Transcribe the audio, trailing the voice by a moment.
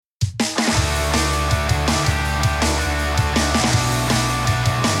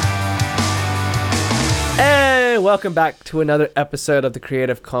welcome back to another episode of the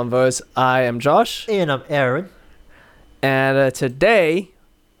Creative Convos. I am Josh. And I'm Aaron. And today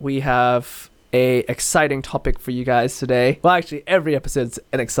we have a exciting topic for you guys today. Well, actually, every episode's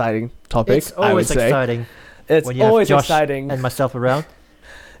an exciting topic. It's always exciting. It's when you always have Josh exciting. and myself around.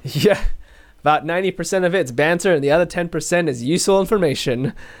 Yeah. About 90% of it's banter, and the other 10% is useful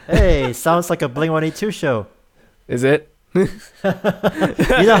information. Hey, sounds like a Blink-182 show. Is it? You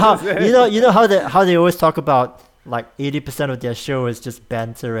know how they always talk about like 80% of their show is just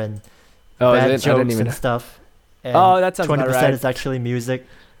banter and bad jokes and stuff. And that sounds 20% about right. is actually music.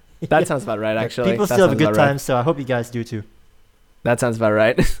 That sounds about right, actually. People still have a good time, so I hope you guys do too. That sounds about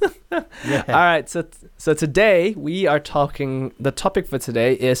right. Yeah. All right, so today we are talking. The topic for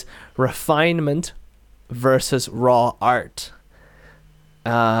today is refinement versus raw art.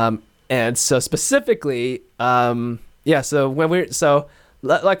 And so specifically, so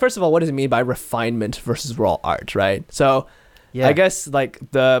like first of all, what does it mean by refinement versus raw art, right? So Yeah. I guess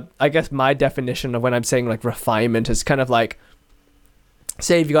my definition of when I'm saying like refinement is kind of like,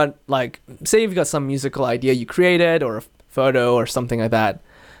 say if you got some musical idea you created or a photo or something like that.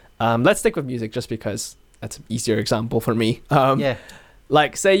 Let's stick with music just because that's an easier example for me. Yeah.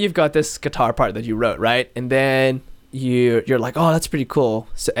 Like say you've got this guitar part that you wrote, right? And then you're like, oh, that's pretty cool.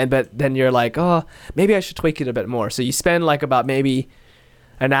 But then you're like, oh, maybe I should tweak it a bit more. So you spend like about maybe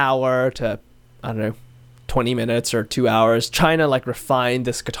an hour to, I don't know, 20 minutes or 2 hours trying to like refine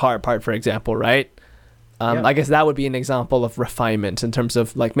this guitar part, for example, right? Yep. I guess that would be an example of refinement in terms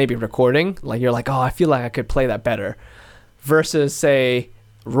of like maybe recording. Like you're like, oh, I feel like I could play that better. Versus say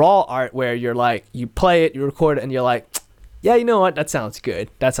raw art where you're like, you play it, you record it, and you're like, yeah, you know what? That sounds good.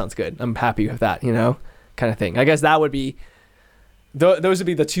 I'm happy with that, kind of thing. I guess that would be, those would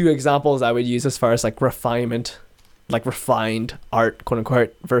be the two examples I would use as far as like refinement, like refined art, quote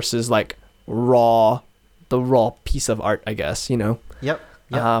unquote, versus like the raw piece of art, I guess, Yep.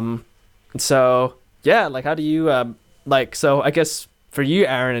 So yeah, like how do you, so I guess for you,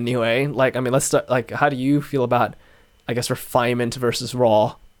 Aaron, anyway, like, I mean, let's start, like, how do you feel about, I guess, refinement versus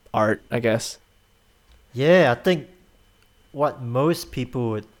raw art, I guess? Yeah, I think what most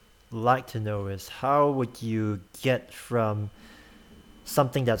people would like to know is how would you get from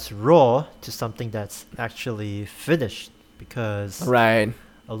something that's raw to something that's actually finished? Because right.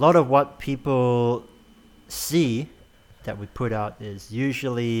 a lot of what people see that we put out is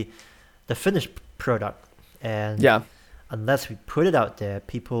usually the finished product, and Yeah. unless we put it out there,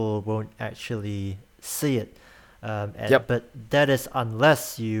 people won't actually see it. Yep. But that is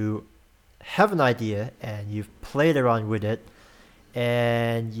unless you have an idea and you've played around with it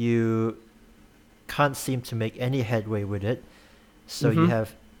and you can't seem to make any headway with it. So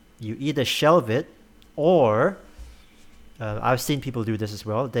you either shelve it or I've seen people do this as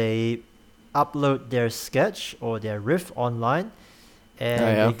well. They upload their sketch or their riff online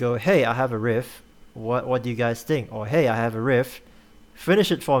and they go, hey, I have a riff. What do you guys think? Or hey, I have a riff.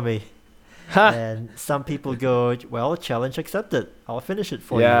 Finish it for me. And some people go, well, challenge accepted. I'll finish it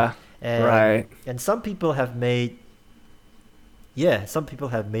for you. And, right. And some people have made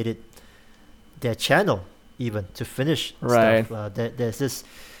it their channel even to finish right. stuff. There's this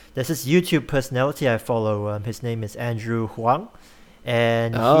YouTube personality I follow. His name is Andrew Huang,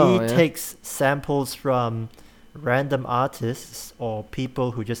 and he takes samples from random artists or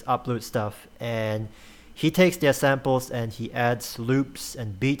people who just upload stuff, and he takes their samples and he adds loops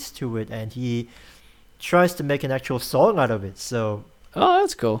and beats to it, and he tries to make an actual song out of it. So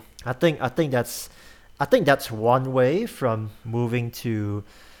that's cool. I think that's one way from moving to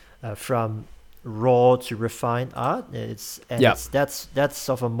from raw to refined art. That's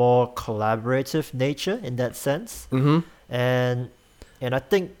of a more collaborative nature in that sense. And I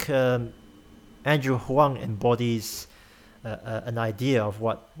think Andrew Huang embodies an idea of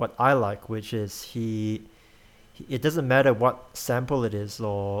what I like, which is it doesn't matter what sample it is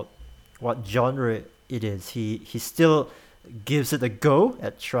or what genre it is. He still gives it a go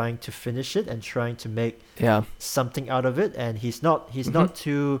at trying to finish it and trying to make something out of it. And he's not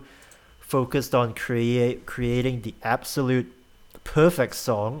too focused on creating the absolute perfect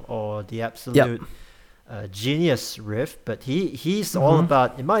song or the absolute genius riff, but he's all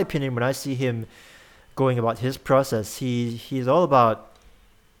about, in my opinion, when I see him going about his process, he's all about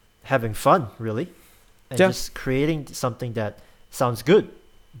having fun, really, and just creating something that sounds good.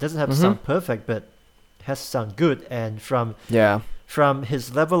 It doesn't have to sound perfect, but it has to sound good. And from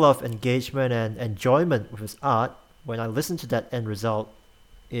his level of engagement and enjoyment with his art, when I listen to that end result,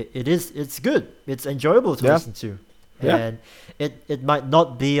 it's good. It's enjoyable to listen to. And it might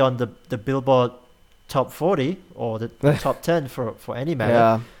not be on the Billboard top 40 or the top 10 for any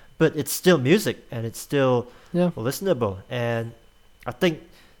matter. but it's still music and it's still Yeah. listenable. And I think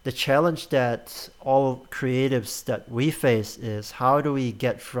the challenge that all creatives that we face is how do we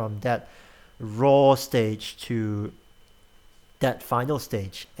get from that raw stage to that final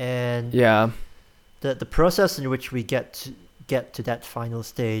stage. And Yeah. the process in which we get to that final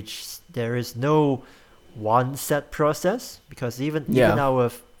stage, there is no one set process, because even our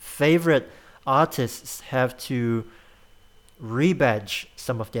favorite artists have to rebadge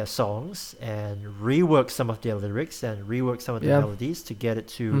some of their songs and rework some of their lyrics and rework some of the melodies to get it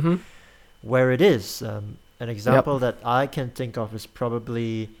to where it is. An example that I can think of is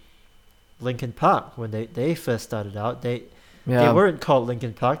probably Linkin Park. When they first started out, they weren't called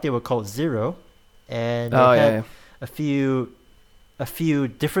Linkin Park, they were called Zero, and they had a few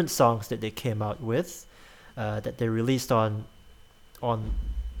different songs that they came out with that they released on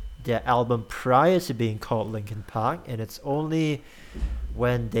their album prior to being called Linkin Park. And it's only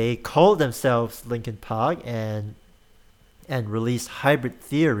when they called themselves Linkin Park and released Hybrid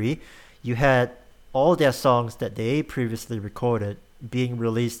Theory, you had all their songs that they previously recorded being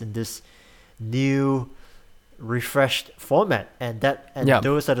released in this new refreshed format. And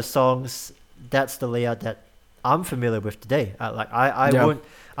those are the songs, that's the layout that I'm familiar with today.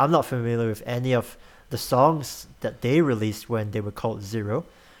 I'm not familiar with any of the songs that they released when they were called Zero.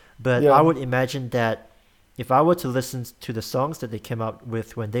 But I would imagine that if I were to listen to the songs that they came out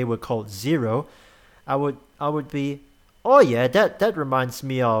with when they were called Zero, I would be, oh yeah, that reminds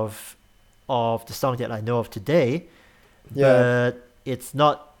me of the song that I know of today. But it's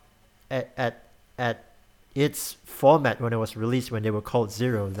not at its format when it was released when they were called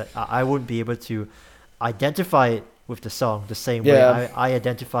Zero. That I wouldn't be able to identify it with the song the same way I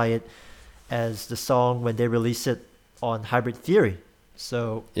identify it as the song when they released it on Hybrid Theory.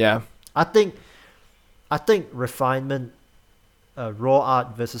 So I think refinement, raw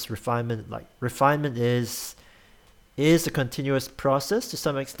art versus refinement. Like refinement is a continuous process to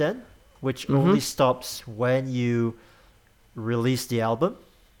some extent, which only stops when you release the album.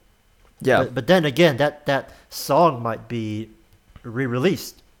 But then again, that song might be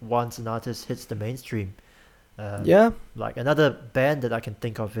re-released once an artist hits the mainstream. Like another band that I can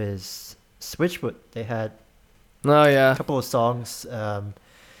think of is Switchfoot. They had a couple of songs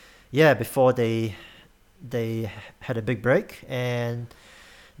before they had a big break, and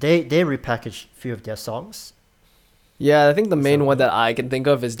they repackaged a few of their songs. I think the main one that I can think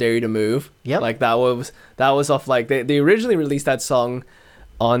of is Dare You to Move. Like that was off, like they originally released that song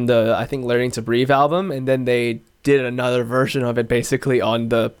on the, I think, Learning to Breathe album, and then they did another version of it basically on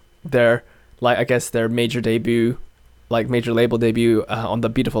their like, I guess, their major label debut on the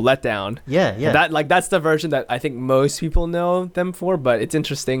Beautiful Letdown. That's the version that I think most people know them for. But it's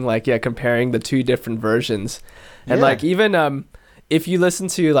interesting, like, comparing the two different versions. And like, even if you listen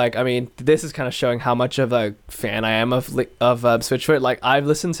to, like, I mean, this is kind of showing how much of a fan I am of Switchfoot. Like, I've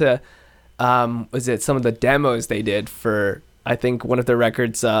listened to some of the demos they did for, I think, one of their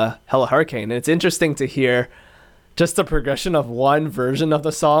records, Hello Hurricane. And it's interesting to hear just the progression of one version of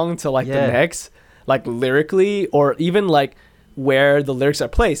the song to like the next, like lyrically, or even like where the lyrics are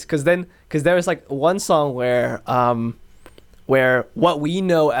placed. Because there's like one song where what we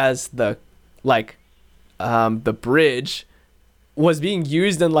know as the bridge was being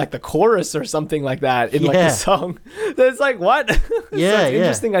used in like the chorus or something like that in like the song. It's like, what? It's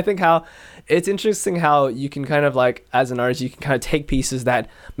interesting. I think it's interesting how you can kind of, like, as an artist, you can kind of take pieces that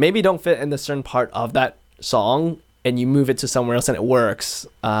maybe don't fit in the certain part of that song and you move it to somewhere else and it works.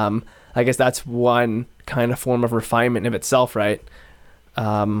 I guess that's one kind of form of refinement of itself, right?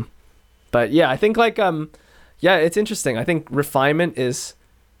 But I think like it's interesting. I think refinement is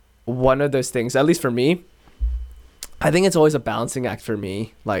one of those things, at least for me. I think it's always a balancing act for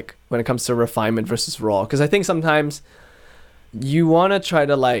me, like when it comes to refinement versus raw, because I think sometimes you want to try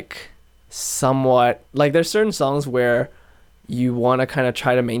to like somewhat, like there's certain songs where you want to kind of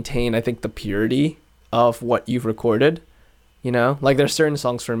try to maintain, I think, the purity of what you've recorded, you know? Like there's certain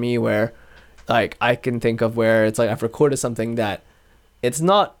songs for me where like I can think of where it's like I've recorded something that it's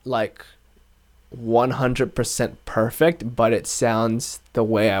not like 100% perfect, but it sounds the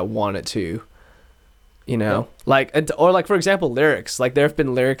way I want it to, you know? Like, or like, for example, lyrics. Like there have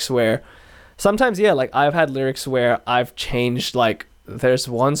been lyrics where sometimes, like I've had lyrics where I've changed, like there's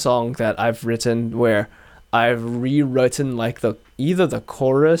one song that I've written where I've rewritten like either the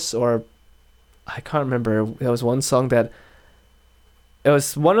chorus or I can't remember. There was one song that it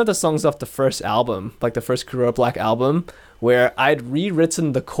was one of the songs off the first album, like the first Kuro Black album, where I'd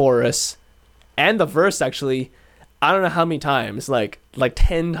rewritten the chorus and the verse actually I don't know how many times, like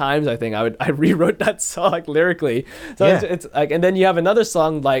 10 times, I think I rewrote that song like, lyrically. So it's like, and then you have another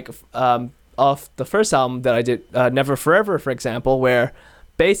song like off the first album that I did, Never Forever, for example, where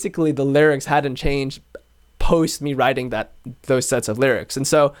basically the lyrics hadn't changed post me writing those sets of lyrics. And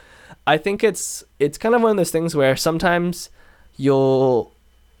so I think it's kind of one of those things where sometimes you'll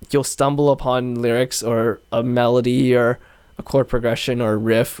stumble upon lyrics or a melody or a chord progression or a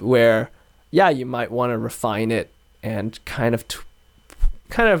riff where, yeah, you might want to refine it and kind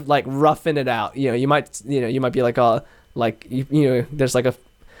of like roughen it out. You might be like, oh, like, there's like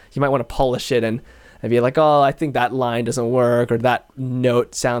you might want to polish it and be like, oh, I think that line doesn't work, or that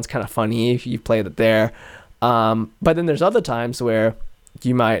note sounds kind of funny if you played it there. But then there's other times where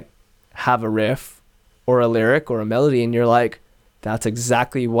you might have a riff or a lyric or a melody and you're like, that's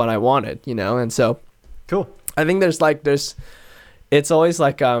exactly what I wanted, And so cool. I think it's always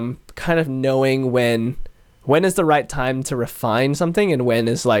like kind of knowing when is the right time to refine something, and when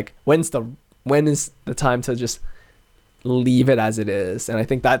is the time to just leave it as it is. And I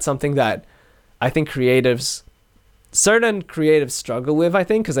think that's something that I think certain creatives struggle with, I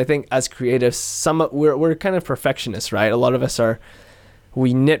think, because I think as creatives, we're kind of perfectionists, right? A lot of us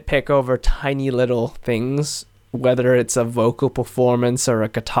we nitpick over tiny little things, whether it's a vocal performance or a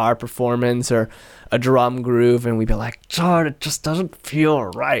guitar performance or a drum groove, and we'd be like, God, it just doesn't feel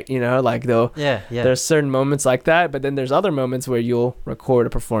right, like there's certain moments like that. But then there's other moments where you'll record a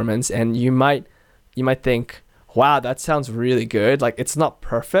performance and you might think, wow, that sounds really good. Like, it's not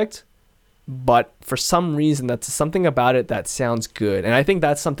perfect, but for some reason that's something about it that sounds good. And I think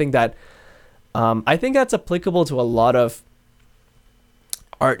that's something that I think that's applicable to a lot of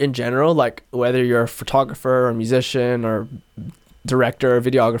art in general, like whether you're a photographer or musician or director or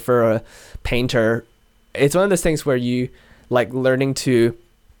videographer or a painter. It's one of those things where you like learning to,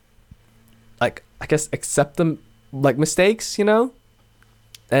 like, I guess, accept them like mistakes, and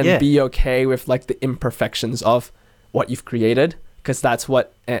be okay with like the imperfections of what you've created, because that's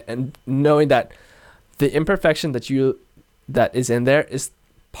what, and knowing that the imperfection that is in there is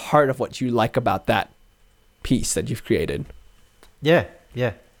part of what you like about that piece that you've created. Yeah.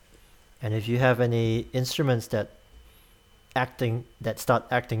 And if you have any instruments that start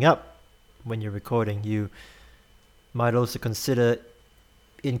acting up when you're recording, you might also consider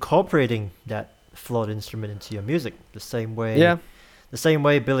incorporating that flawed instrument into your music. The same way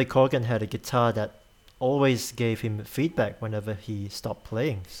Billy Corgan had a guitar that always gave him feedback whenever he stopped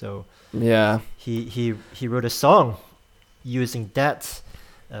playing. So he wrote a song using that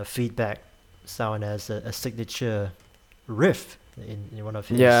feedback sound as a signature riff in one of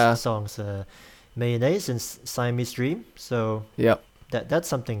his songs, Mayonnaise in Siamese Dream. So that's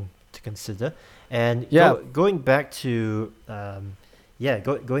something to consider. And going back to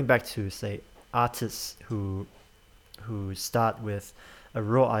going back to, say, artists who start with a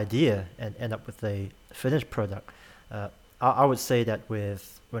raw idea and end up with a finished product, I would say that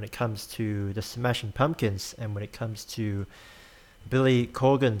when it comes to the Smashing Pumpkins and when it comes to Billy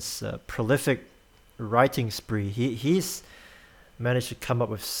Corgan's prolific writing spree, he's managed to come up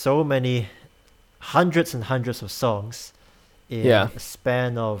with so many hundreds and hundreds of songs in a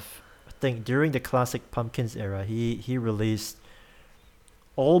span of, I think, during the classic Pumpkins era, he released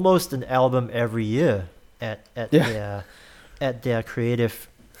almost an album every year at their creative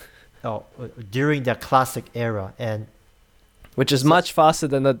during their classic era, and which is much faster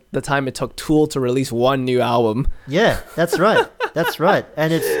than the time it took Tool to release one new album. Yeah, that's right.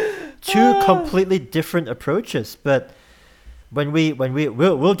 And it's two completely different approaches, but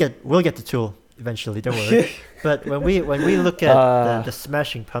we'll get to Tool eventually, don't worry. But when we look at the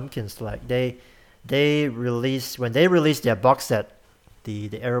Smashing Pumpkins, like they released their box set,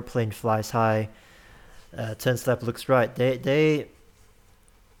 the Aeroplane Flies High, Turns Left Looks Right, they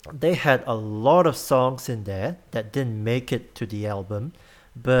had a lot of songs in there that didn't make it to the album,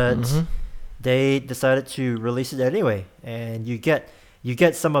 but they decided to release it anyway. And you get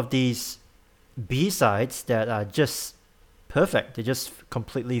some of these B-sides that are just perfect. They're just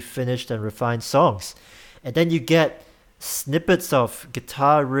completely finished and refined songs. And then you get snippets of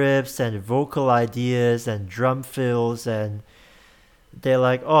guitar riffs and vocal ideas and drum fills, and they're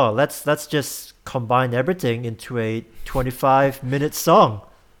like, oh, let's just combine everything into a 25-minute song,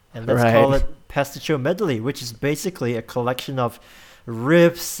 and let's call it Pastor Medley, which is basically a collection of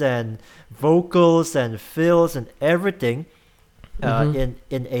riffs and vocals and fills and everything in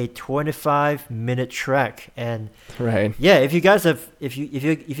a 25-minute track. And if you guys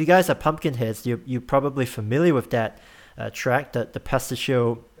are Pumpkin heads, you're probably familiar with that track, the Pastor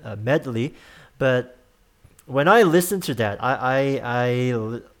Show medley. But when I listen to that,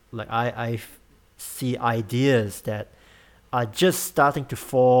 I see ideas that are just starting to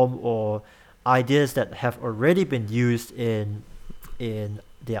form, or ideas that have already been used in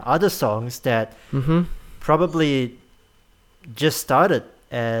their other songs that probably just started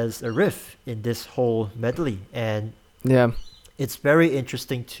as a riff in this whole medley. And it's very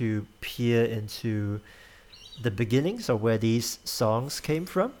interesting to peer into the beginnings of where these songs came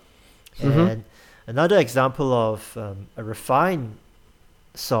from. And another example of a refined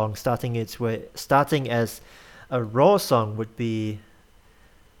song starting as a raw song would be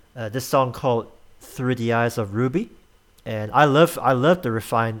this song called "Through the Eyes of Ruby." And I love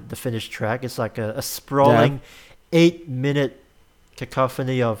the finished track. It's like a sprawling 8-minute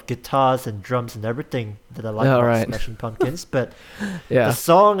cacophony of guitars and drums and everything that I like about Smashing Pumpkins. But the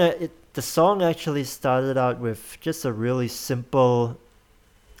song actually started out with just a really simple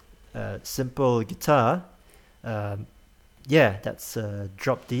guitar. That's a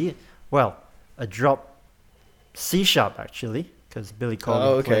drop D. Well, a drop C sharp actually, because Billy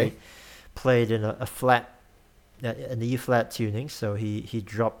Corgan played in a flat, an E flat tuning. So he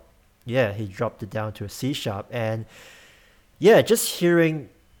dropped it down to a C sharp. And just hearing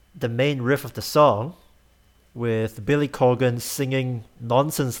the main riff of the song with Billy Corgan singing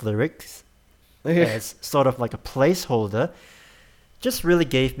nonsense lyrics as sort of like a placeholder just really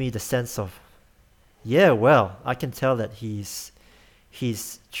gave me the sense of, I can tell that he's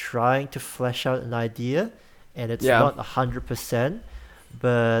trying to flesh out an idea, and it's not 100%,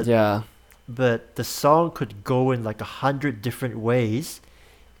 but the song could go in like 100 different ways,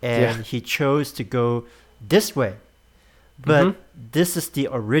 and he chose to go this way. But this is the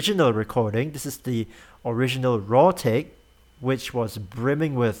original recording. This is the original raw take, which was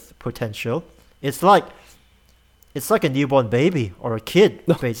brimming with potential. It's like a newborn baby or a kid,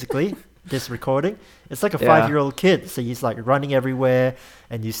 basically. This recording, it's like a 5-year-old kid. So he's like running everywhere,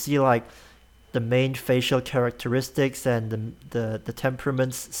 and you see like the main facial characteristics and the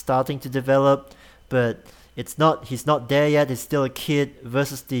temperaments starting to develop, but he's not there yet. He's still a kid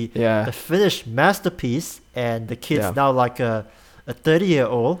versus the finished masterpiece, and the kid's now like a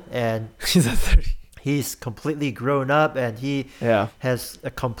 30-year-old, and he's completely grown up, and he has a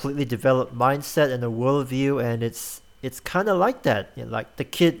completely developed mindset and a worldview, and it's kind of like that. Like the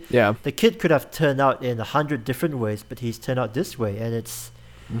kid could have turned out in 100 different ways, but he's turned out this way, and it's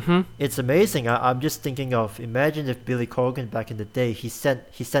amazing. I'm just thinking of, imagine if Billy Corgan back in the day, he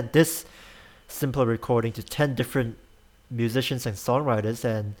sent this simple recording to 10 different musicians and songwriters,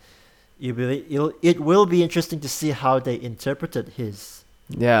 and it will be interesting to see how they interpreted his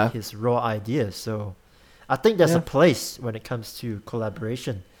raw ideas. So I think there's a place when it comes to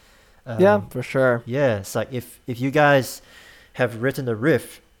collaboration. For sure. It's like if you guys have written a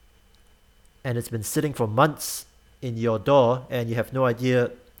riff and it's been sitting for months in your DAW and you have no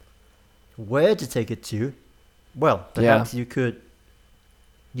idea where to take it to, well, perhaps you could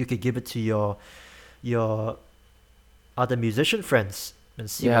give it to your other musician friends and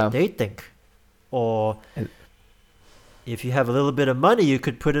see what they think. Or if you have a little bit of money, you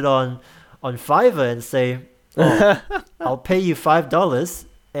could put it on Fiverr and say, I'll pay you $5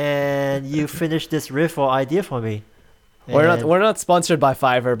 and you finish this riff or idea for me. And we're not sponsored by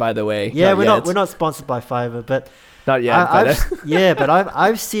Fiverr, by the way. We're not sponsored by Fiverr, but not yet. But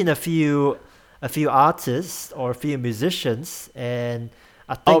I've seen a few artists or a few musicians, and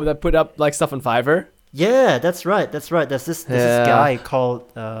I think that put up like stuff on Fiverr. Yeah, that's right. There's this guy called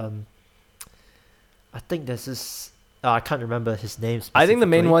I think there's this. I can't remember his name specifically. I think the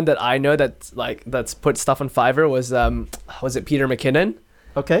main one that I know that's put stuff on Fiverr was it Peter McKinnon?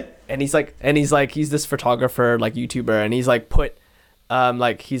 Okay. And he's this photographer, like YouTuber, and he's like put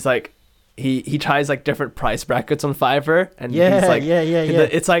he tries like different price brackets on Fiverr, and he's like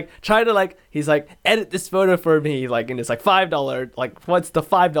it's like try to like he's like edit this photo for me, like, and it's like $5, like what's the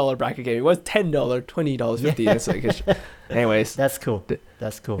 $5 bracket game? What's $10, $20, $50? It's like anyways. That's cool.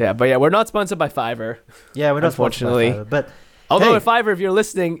 Yeah, but we're not sponsored by Fiverr. Yeah, we're not unfortunately sponsored by Fiverr, but although at Fiverr,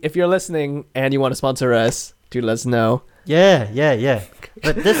 if you're listening and you want to sponsor us, do let us know. Yeah.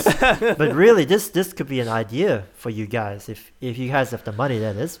 But really, this could be an idea for you guys if you guys have the money,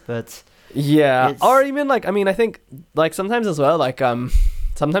 that is. But or even like, I mean, I think like sometimes as well, like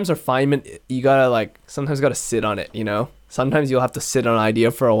sometimes refinement, you gotta sit on it, you know. Sometimes you'll have to sit on an idea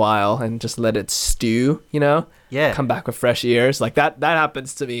for a while and just let it stew, you know. Come back with fresh ears. Like that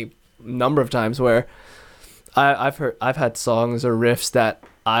happens to me a number of times where I've had songs or riffs that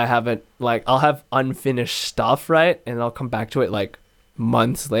I haven't, like, I'll have unfinished stuff, right? And I'll come back to it like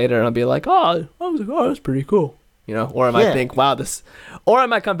months later and I'll be like, that's pretty cool, you know. Or I might think, wow, this, or I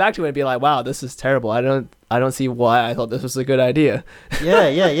might come back to it and be like, wow, this is terrible. I don't see why I thought this was a good idea.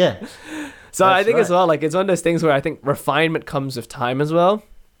 Yeah. So I think as well, like it's one of those things where I think refinement comes with time as well.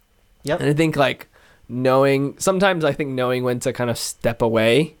 Yep. And I think like sometimes I think knowing when to kind of step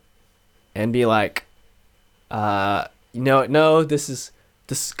away and be like, no, this is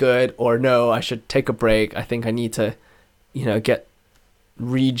good, or no, I should take a break. I think I need to,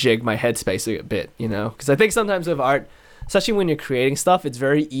 rejig my headspace a bit, because I think sometimes with art, especially when you're creating stuff, it's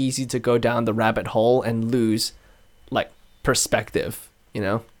very easy to go down the rabbit hole and lose like perspective,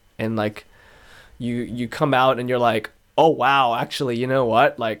 and like you come out and you're like, oh wow, actually, you know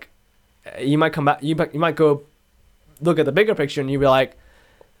what, like you might come back, you might go look at the bigger picture and you'll be like,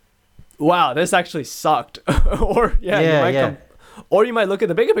 wow, this actually sucked. Or or you might look at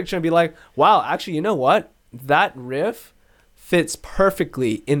the bigger picture and be like, wow, actually, you know what, that riff fits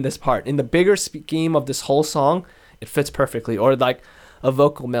perfectly in this part, in the bigger scheme of this whole song. It fits perfectly. Or like a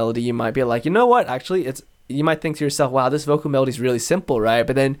vocal melody, you might be like, you know what, actually, you might think to yourself, wow, this vocal melody is really simple, right?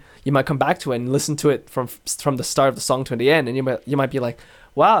 But then you might come back to it and listen to it from the start of the song to the end, and you might be like,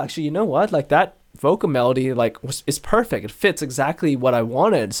 wow, actually, you know what, like that vocal melody like is perfect. It fits exactly what I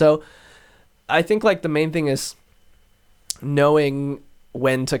wanted. So I think like the main thing is knowing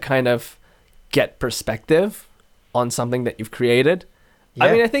when to kind of get perspective on something that you've created. Yeah.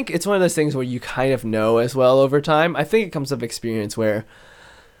 I mean, I think it's one of those things where you kind of know as well over time. I think it comes with experience where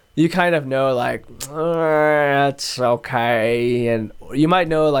you kind of know like, it's okay. And you might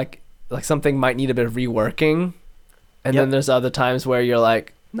know like something might need a bit of reworking. And then there's other times where you're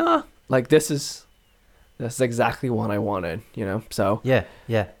like, nah, like this is exactly what I wanted, So yeah.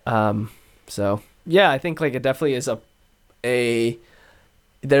 So yeah, I think like it definitely is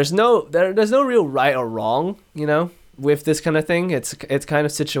there's no real right or wrong, with this kind of thing. It's kind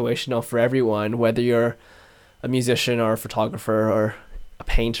of situational for everyone, whether you're a musician or a photographer or a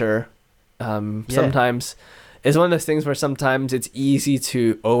painter. Sometimes it's one of those things where sometimes it's easy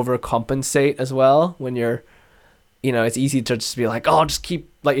to overcompensate as well when you're, it's easy to just be like, oh, just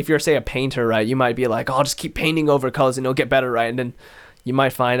keep, like if you're say a painter, right, you might be like, oh, just keep painting over colors and it'll get better, right? And then you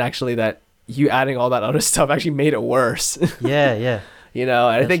might find actually that you adding all that other stuff actually made it worse. Yeah. And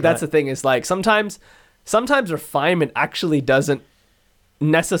I think that's the thing is like sometimes refinement actually doesn't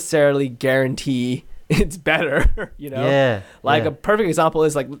necessarily guarantee it's better, A perfect example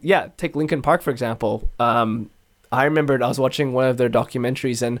is like, take Linkin Park, for example. I remembered I was watching one of their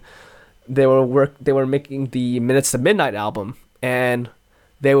documentaries and they were making the Minutes to Midnight album, and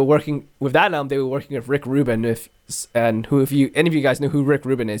they were working with that album. They were working with Rick Rubin, if any of you guys know who Rick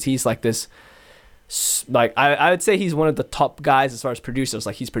Rubin is, he's like this, like I would say he's one of the top guys as far as producers.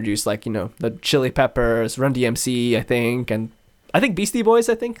 Like he's produced like the Chili Peppers, Run DMC, I think, and I think Beastie Boys,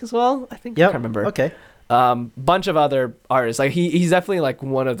 I think as well. I think I can't remember. Okay. Bunch of other artists. Like he's definitely like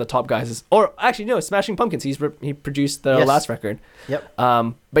one of the top guys. Or actually no, Smashing Pumpkins. He produced the last record. Yep.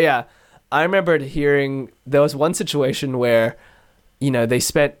 But yeah, I remembered hearing there was one situation where they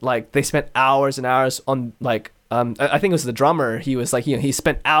spent hours and hours on like I think it was the drummer. He was like he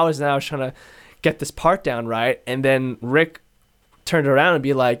spent hours and hours trying to get this part down, right? And then Rick turned around and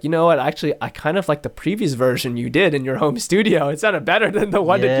be like, you know what, actually I kind of like the previous version you did in your home studio. It sounded better than the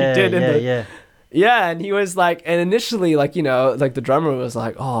one that you did and he was like, and initially like like the drummer was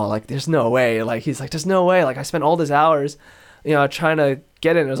like, oh, like there's no way, like he's like, there's no way, like I spent all these hours trying to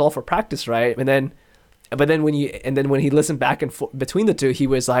get it, and it was all for practice, right? But then when he listened back and forth between the two, he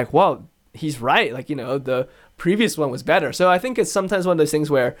was like, well, he's right, like the previous one was better. So I think it's sometimes one of those things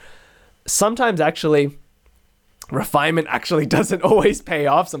where sometimes actually refinement actually doesn't always pay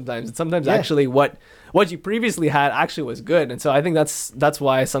off. Sometimes actually what you previously had actually was good. And so I think that's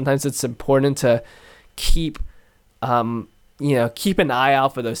why sometimes it's important to keep keep an eye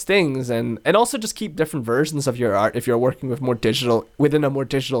out for those things, and also just keep different versions of your art if you're working with within a more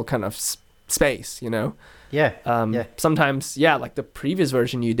digital kind of space, sometimes like the previous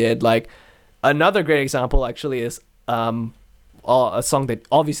version you did. Like another great example actually is a song that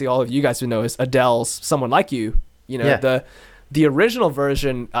obviously all of you guys would know is Adele's Someone Like You. The original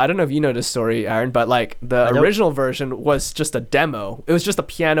version, I don't know if you know this story, Aaron, but like the original version was just a demo. It was just a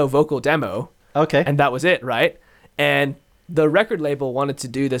piano vocal demo. Okay. And that was it, right? And the record label wanted to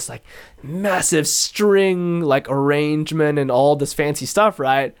do this like massive string like arrangement and all this fancy stuff,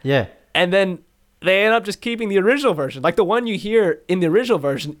 right? Yeah. And then they end up just keeping the original version. Like the one you hear in the original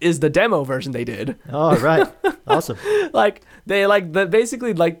version is the demo version they did. Oh, right. Awesome. Like they like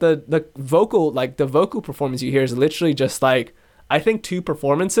basically the vocal performance you hear is literally just like, I think 2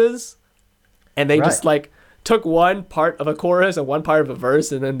 performances, and they just like took one part of a chorus and one part of a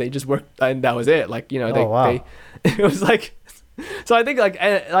verse, and then they just worked, and that was it. Like they it was like, so I think like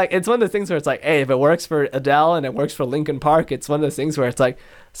it's one of the things where it's like, hey, if it works for Adele and it works for Linkin Park, it's one of those things where it's like,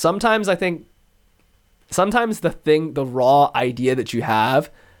 sometimes I think the raw idea that you have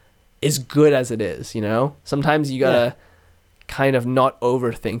is good as it is, you know? Sometimes you gotta kind of not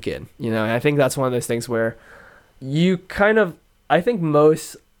overthink it, you know? And I think that's one of those things where you kind of, I think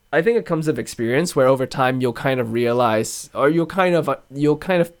it comes of experience, where over time you'll kind of realize, or you'll kind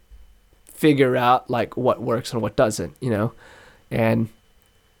of figure out like what works and what doesn't, you know? And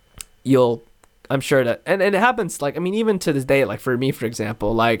I'm sure that, and it happens, like, I mean, even to this day, like for me, for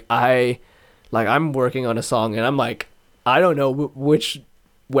example, I'm working on a song and I'm like, I don't know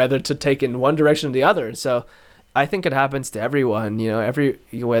whether to take in one direction or the other. So I think it happens to everyone, you know,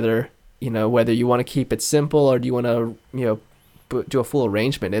 whether you want to keep it simple or do you want to, you know, do a full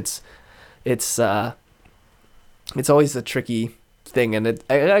arrangement. It's always a tricky thing. And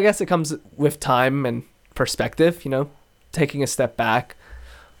I guess it comes with time and perspective, you know, taking a step back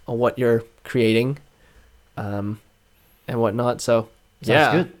on what you're creating, and whatnot. So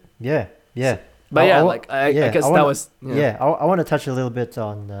sounds good. Yeah. But I guess that was I want to touch a little bit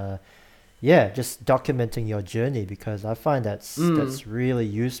on just documenting your journey, because I find that's really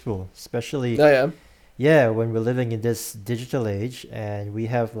useful, especially when we're living in this digital age and we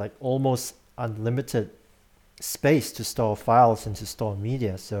have like almost unlimited space to store files and to store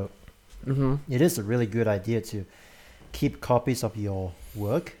media. So it is a really good idea to keep copies of your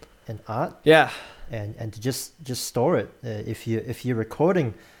work and art. And to just store it. If you're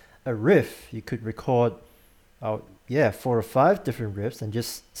recording a riff, you could record 4 or 5 different riffs and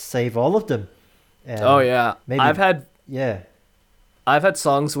just save all of them. And maybe I've had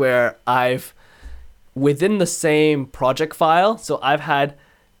songs where I've, within the same project file, so I've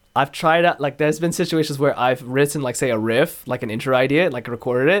tried out, like there's been situations where I've written like, say, a riff, like an intro idea, like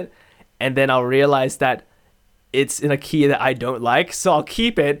recorded it, and then I'll realize that it's in a key that I don't like, so I'll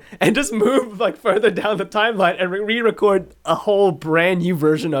keep it and just move like further down the timeline and re-record a whole brand new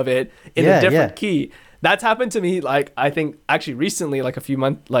version of it in a different key. That's happened to me, like, I think actually recently, like a few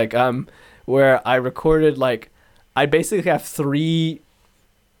months, like where I recorded, like, I basically have 3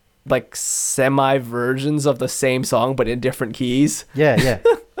 like semi versions of the same song but in different keys. So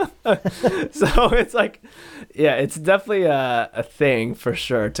it's like, it's definitely a thing for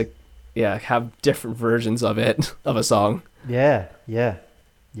sure to have different versions of it, of a song. And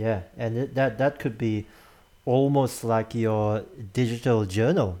that could be almost like your digital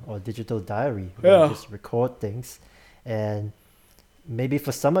journal or digital diary, where you just record things. And maybe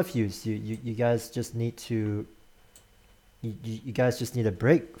for some of you guys just need to you guys just need a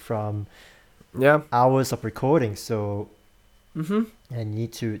break from hours of recording, so and you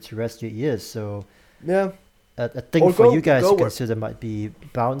need to rest your ears. So a thing for you guys to consider might be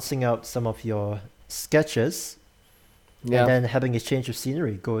bouncing out some of your sketches and then having a change of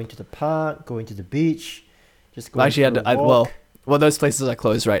scenery, going to the park, going to the beach, just going for a walk. Well, those places are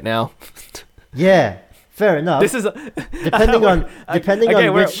closed right now. Fair enough. This is depending on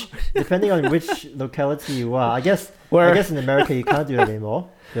which locality you are. I guess in America you can't do it anymore.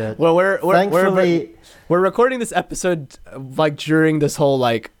 But we're recording this episode like during this whole,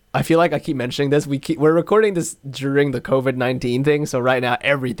 like, I feel like I keep mentioning this. We're recording this during the COVID-19 thing, so right now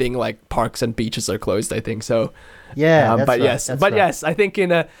everything like parks and beaches are closed, I think. So yes, I think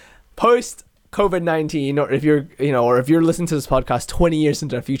in a post COVID-19, or if you're listening to this podcast 20 years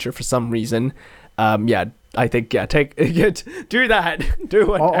into the future for some reason, I think do that. Do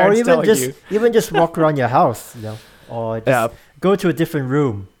what or even just walk around your house, you know, or just go to a different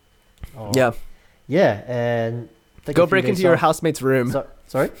room. And go break into your housemate's room.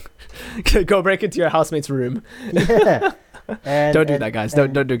 Sorry? Go break into your housemate's room. And don't do that, guys.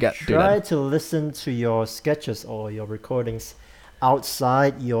 Don't do that. Try to listen to your sketches or your recordings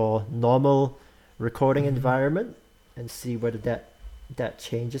outside your normal recording environment and see whether that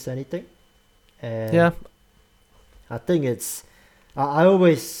changes anything. And I think I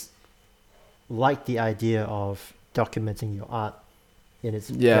always like the idea of documenting your art in its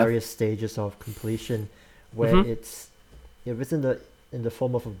various stages of completion, where if it's in the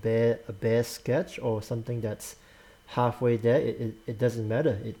form of a bare sketch or something that's halfway there, it doesn't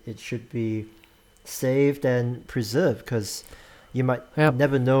matter. It should be saved and preserved, because you might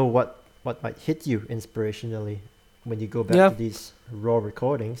never know what might hit you inspirationally when you go back to these raw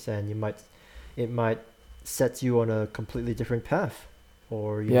recordings, and it might set you on a completely different path,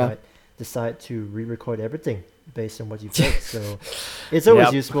 or you might decide to re-record everything based on what you've heard. So it's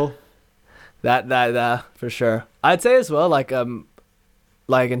always useful. That for sure. I'd say as well, like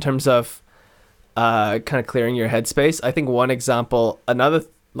in terms of kind of clearing your headspace, I think one example, another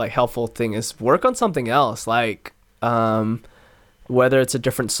like helpful thing is work on something else, like whether it's a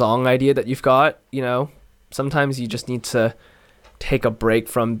different song idea that you've got, you know, sometimes you just need to take a break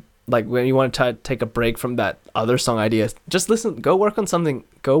from, like when you want to take a break from that other song idea, just go work on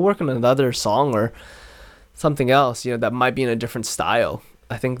another song or something else, that might be in a different style.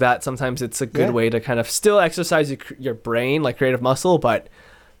 I think that sometimes it's a good way to kind of still exercise your brain, like creative muscle, but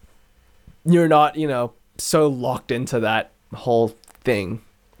you're not, so locked into that whole thing.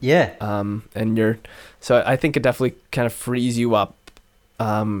 Yeah. So I think it definitely kind of frees you up.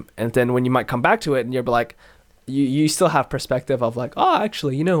 And then when you might come back to it and you're like, you still have perspective of like, oh,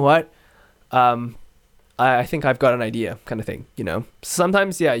 actually, you know what? I think I've got an idea kind of thing,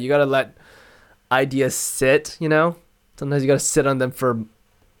 Sometimes, you got to let ideas sit, Sometimes you got to sit on them for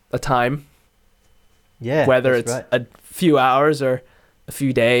a time. Yeah. Whether it's a few hours or a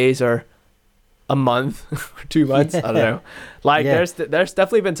few days or a month or 2 months, I don't know. Like there's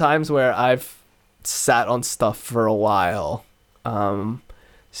definitely been times where I've sat on stuff for a while.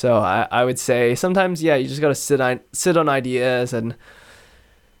 So I would say sometimes, you just got to sit on ideas and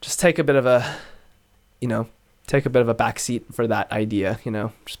just take a bit of a backseat for that idea,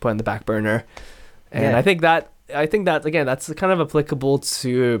 just put it in the back burner. And I think that again, that's kind of applicable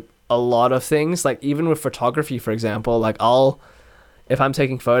to a lot of things. Like even with photography, for example, like if I'm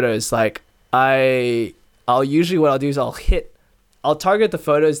taking photos, like I'll usually, what I'll do is I'll target the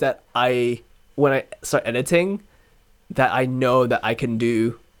photos that when I start editing, that I know that I can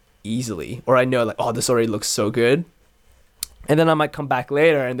do easily, or I know like, oh, this already looks so good. And then I might come back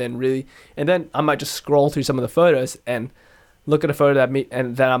later and then I might just scroll through some of the photos and look at a photo that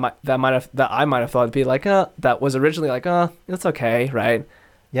I might have thought would be like, that was originally like, that's okay, right?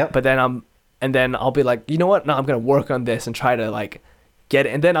 Yep. But then I'll be like, you know what? No, I'm gonna work on this and try to like get it.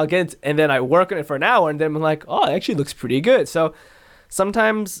 And then and then I work on it for an hour, and then I'm like, oh, it actually looks pretty good. So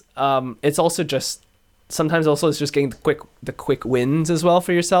sometimes it's also just getting the quick wins as well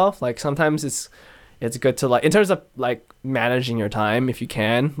for yourself. Like sometimes it's good to, like, in terms of like managing your time, if you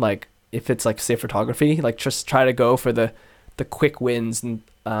can, like if it's like say photography, like just try to go for the quick wins and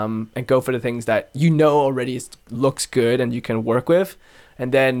go for the things that already looks good and you can work with,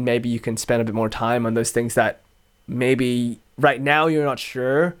 and then maybe you can spend a bit more time on those things that maybe right now you're not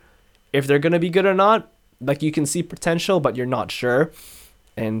sure if they're going to be good or not. Like you can see potential but you're not sure,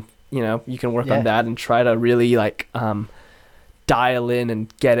 and you can work on that and try to really like dial in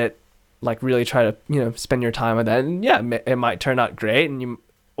and get it, like really try to spend your time on that. And it might turn out great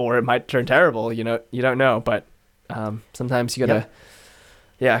or it might turn terrible, you don't know, but sometimes you gotta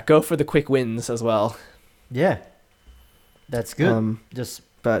go for the quick wins as well. That's good. Just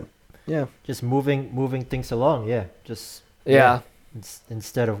moving things along.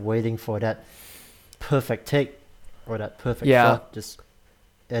 Instead of waiting for that perfect take or that perfect shot, just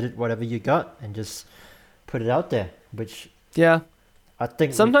edit whatever you got and just put it out there, which I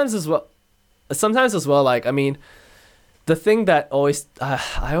think sometimes as well, like, I mean, the thing that always I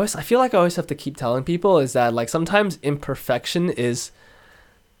feel like I always have to keep telling people is that, like, sometimes imperfection is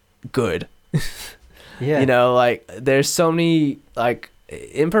good. Like there's so many, like,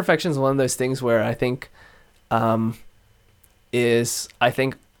 imperfection is one of those things where I think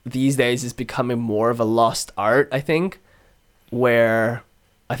these days is becoming more of a lost art. I think where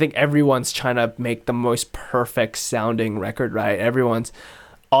I think everyone's trying to make the most perfect sounding record, right? Everyone's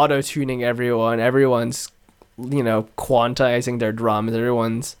auto-tuning everyone's quantizing their drums,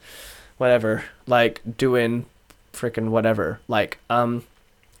 everyone's whatever, like doing freaking whatever, like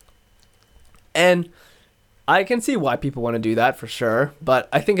and I can see why people want to do that for sure, but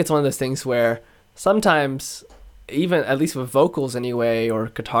I think it's one of those things where sometimes, even at least with vocals anyway, or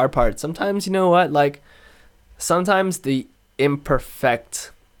guitar parts, sometimes like sometimes the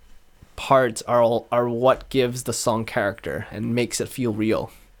imperfect parts are what gives the song character and makes it feel real.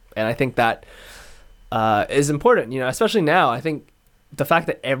 And I think that is important, especially now. I think the fact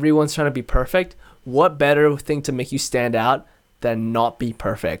that everyone's trying to be perfect, what better thing to make you stand out than not be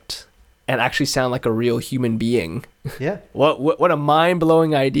perfect and actually sound like a real human being? What a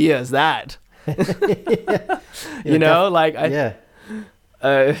mind-blowing idea is that? So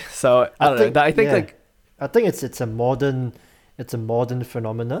I don't know. I think I think it's a modern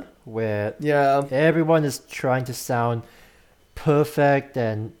phenomena where everyone is trying to sound perfect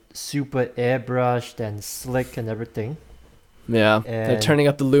and super airbrushed and slick and everything. And they're turning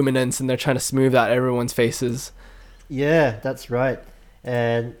up the luminance and they're trying to smooth out everyone's faces. That's right.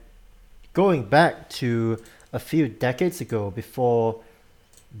 And going back to a few decades ago, before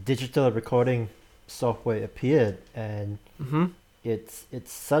digital recording software appeared, and it's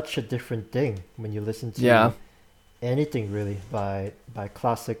such a different thing when you listen to anything really by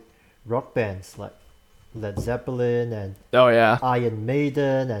classic rock bands like Led Zeppelin and Iron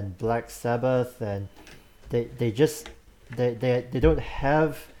Maiden and Black Sabbath, and they just they don't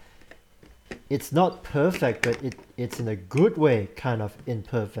have. It's not perfect, but it's in a good way, kind of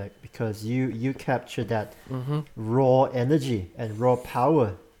imperfect, because you capture that raw energy and raw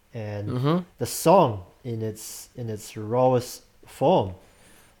power and the song in its rawest form.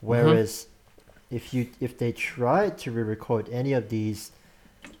 Whereas if they tried to re-record any of these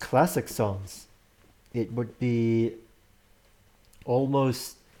classic songs, it would be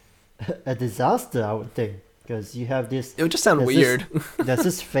almost a disaster, I would think, because you have this. It would just sound weird. There's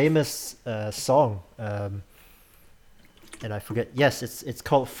this famous song, and I forget. Yes, it's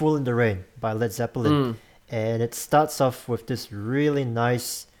called "Fool in the Rain" by Led Zeppelin, and it starts off with this really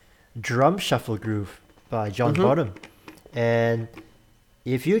nice drum shuffle groove by John Bonham, and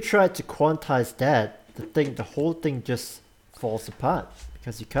if you try to quantize that, the whole thing just falls apart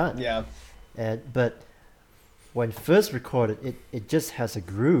because you can't. Yeah. But when first recorded, it just has a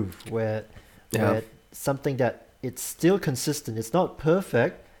groove where something that it's still consistent. It's not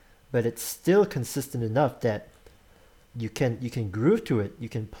perfect, but it's still consistent enough that you can groove to it. You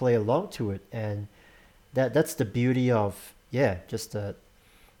can play along to it, and that's the beauty of just a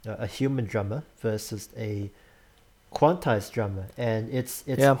human drummer versus a quantized drummer, and it's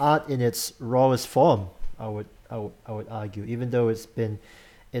art in its rawest form. I would argue, even though it's been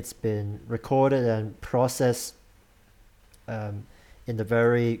recorded and processed in a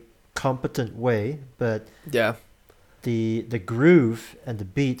very competent way, but the groove and the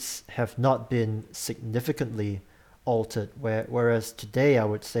beats have not been significantly altered. Whereas today, I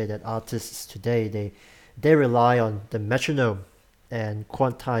would say that artists today they rely on the metronome and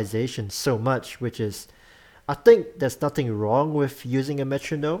quantization so much, which is, I think there's nothing wrong with using a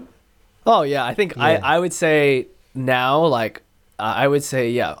metronome. Oh yeah, I think I would say now, like I would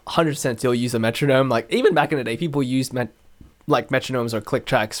say 100% still use a metronome. Like even back in the day, people used metronomes or click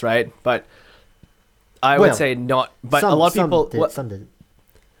tracks, right? But I would say not. But a lot of people some did.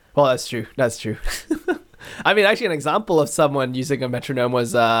 Well, that's true. That's true. I mean, actually, an example of someone using a metronome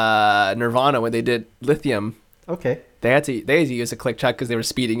was Nirvana when they did Lithium. Okay. They had to use a click track because they were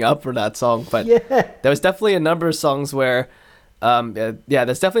speeding up for that song. But there was definitely a number of songs where, there's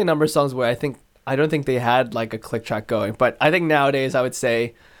definitely a number of songs where I don't think they had like a click track going. But I think nowadays I would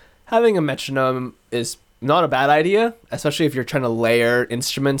say having a metronome is not a bad idea, especially if you're trying to layer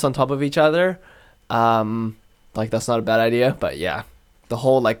instruments on top of each other. Like that's not a bad idea. But yeah, the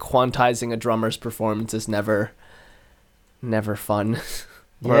whole like quantizing a drummer's performance is never fun.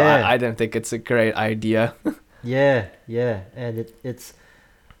 Or I don't think it's a great idea. Yeah, and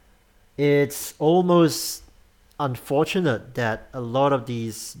it's almost unfortunate that a lot of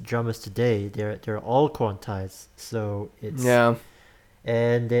these drummers today they're all quantized. So it's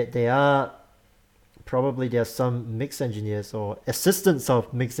and they are probably there are some mix engineers or assistants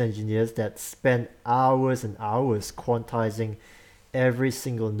of mix engineers that spend hours and hours quantizing every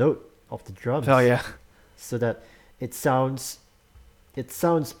single note of the drums. Oh yeah, so that it sounds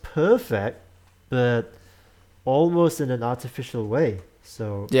perfect, but almost in an artificial way.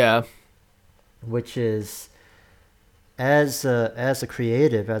 So which is as a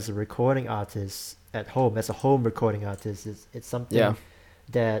creative, as a recording artist at home, as a home recording artist, it's something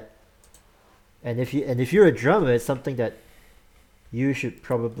that, and if you're a drummer, it's something that you should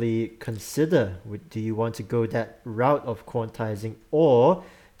probably consider. Do you want to go that route of quantizing, or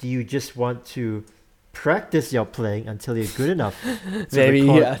do you just want to practice your playing until you're good enough to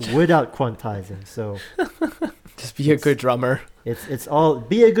record without quantizing? So just be a good drummer. It's all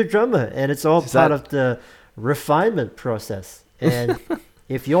be a good drummer, and it's all part of the refinement process. And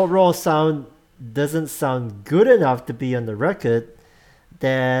if your raw sound doesn't sound good enough to be on the record,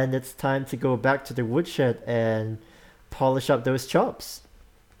 then it's time to go back to the woodshed and polish up those chops.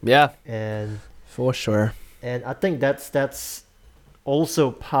 Yeah, and for sure. And I think that's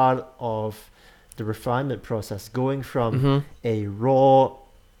also part of the refinement process, going from a raw,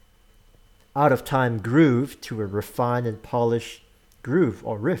 out of time groove to a refined and polished groove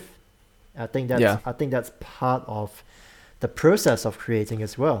or riff. I think that's part of the process of creating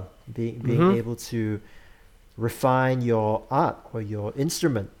as well. Being able to refine your art or your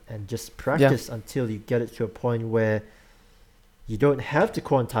instrument and just practice until you get it to a point where you don't have to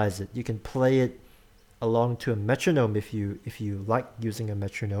quantize it. You can play it along to a metronome if you like using a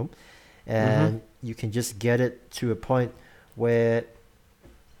metronome, and you can just get it to a point where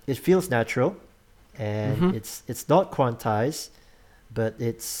it feels natural, and it's not quantized, but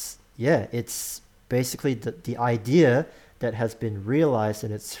it's basically the idea that has been realized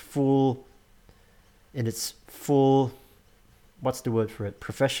in its full, what's the word for it,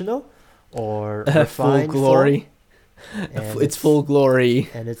 professional or refined full glory form. It's full glory,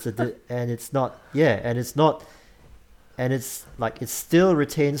 and it's not and it's like it still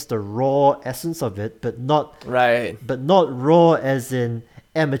retains the raw essence of it, but not Right. raw as in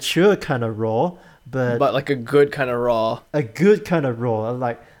amateur kind of raw, but like a good kind of raw. a good kind of raw,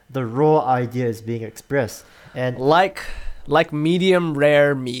 like the raw idea is being expressed. And Like medium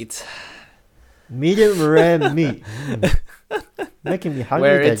rare meat. medium rare meat. Making me hungry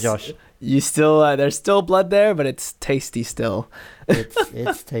Where there, it's- Josh. You still there's still blood there, but it's tasty still.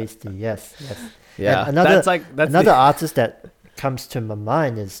 It's tasty, yes. Yeah. And another that's another artist that comes to my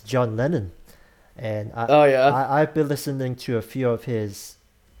mind is John Lennon. And Oh yeah. I've been listening to a few of his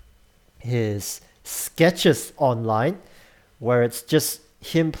sketches online where it's just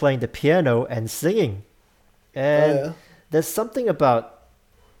him playing the piano and singing. And there's something about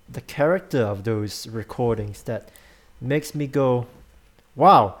the character of those recordings that makes me go,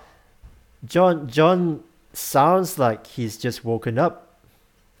 wow, John sounds like he's just woken up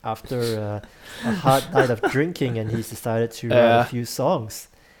after a hard night of drinking and he's decided to write a few songs.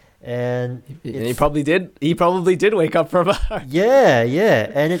 And he probably did wake up from a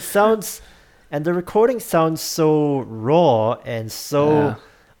yeah, and it sounds, and the recording sounds so raw and so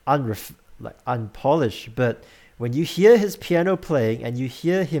unpolished, but when you hear his piano playing and you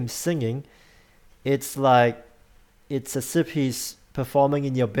hear him singing, it's like it's as if he's performing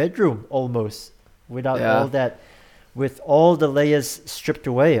in your bedroom almost, without all that, with all the layers stripped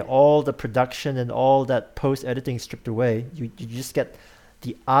away, all the production and all that post editing stripped away. You just get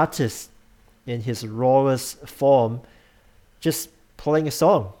the artist in his rawest form just playing a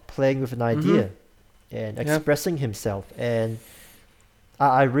song, playing with an idea and expressing himself. And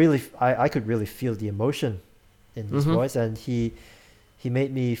I could really feel the emotion in his voice, and he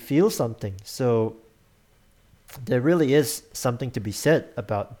made me feel something. So there really is something to be said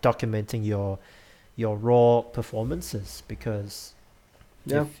about documenting your raw performances, because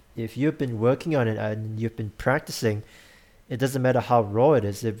if you've been working on it and you've been practicing, it doesn't matter how raw it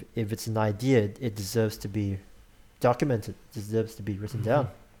is. If it's an idea, it deserves to be documented, deserves to be written down.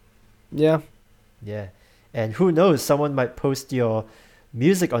 Yeah. And who knows, someone might post your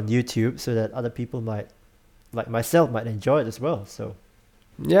music on YouTube so that other people might, like myself, might enjoy it as well. So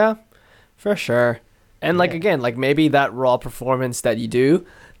yeah, for sure. And like again, like maybe that raw performance that you do,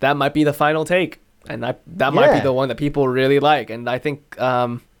 that might be the final take, and that might be the one that people really like. And I think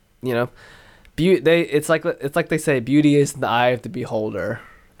it's like they say, beauty is in the eye of the beholder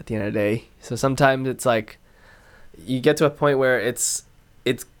at the end of the day. So sometimes it's like you get to a point where it's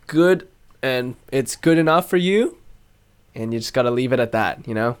good and it's good enough for you, and you just got to leave it at that,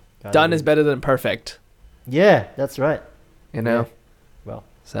 Done is better than perfect. Yeah, that's right. Yeah. Well,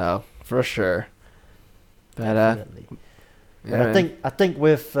 so for sure. But definitely. But I think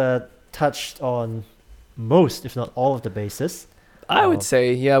we've touched on most, if not all, of the bases. I would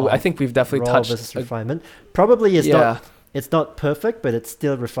say, I think we've definitely raw touched versus refinement. Probably it's not perfect, but it's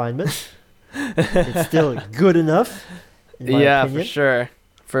still refinement. It's still good enough. In my opinion.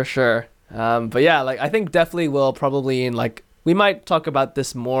 for sure. But yeah, like I think definitely we'll probably we might talk about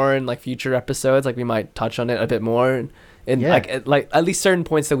this more in like future episodes. Like we might touch on it a bit more in like at least certain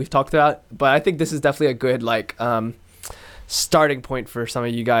points that we've talked about. But I think this is definitely a good starting point for some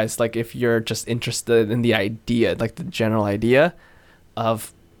of you guys. Like if you're just interested in the idea, like the general idea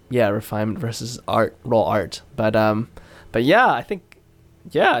of refinement versus raw art. But I think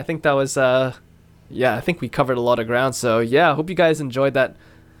that was I think we covered a lot of ground. So I hope you guys enjoyed that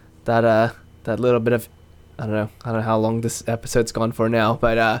little bit of I don't know how long this episode's gone for now,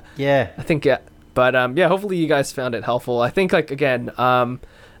 but I think hopefully you guys found it helpful. I think like a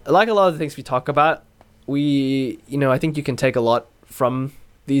lot of the things we talk about, I think you can take a lot from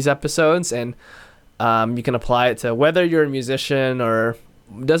these episodes, and you can apply it to whether you're a musician or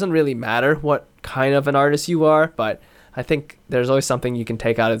it doesn't really matter what kind of an artist you are, but I think there's always something you can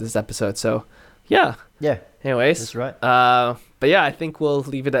take out of this episode. So anyways, that's right. But I think we'll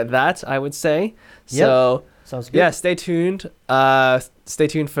leave it at that, I would say. So sounds good. Stay tuned. Stay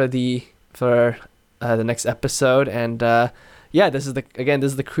tuned for the next episode. And this is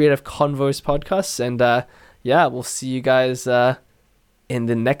the Creative Convos podcast. And we'll see you guys in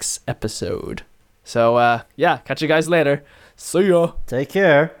the next episode. So catch you guys later. See ya. Take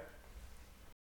care.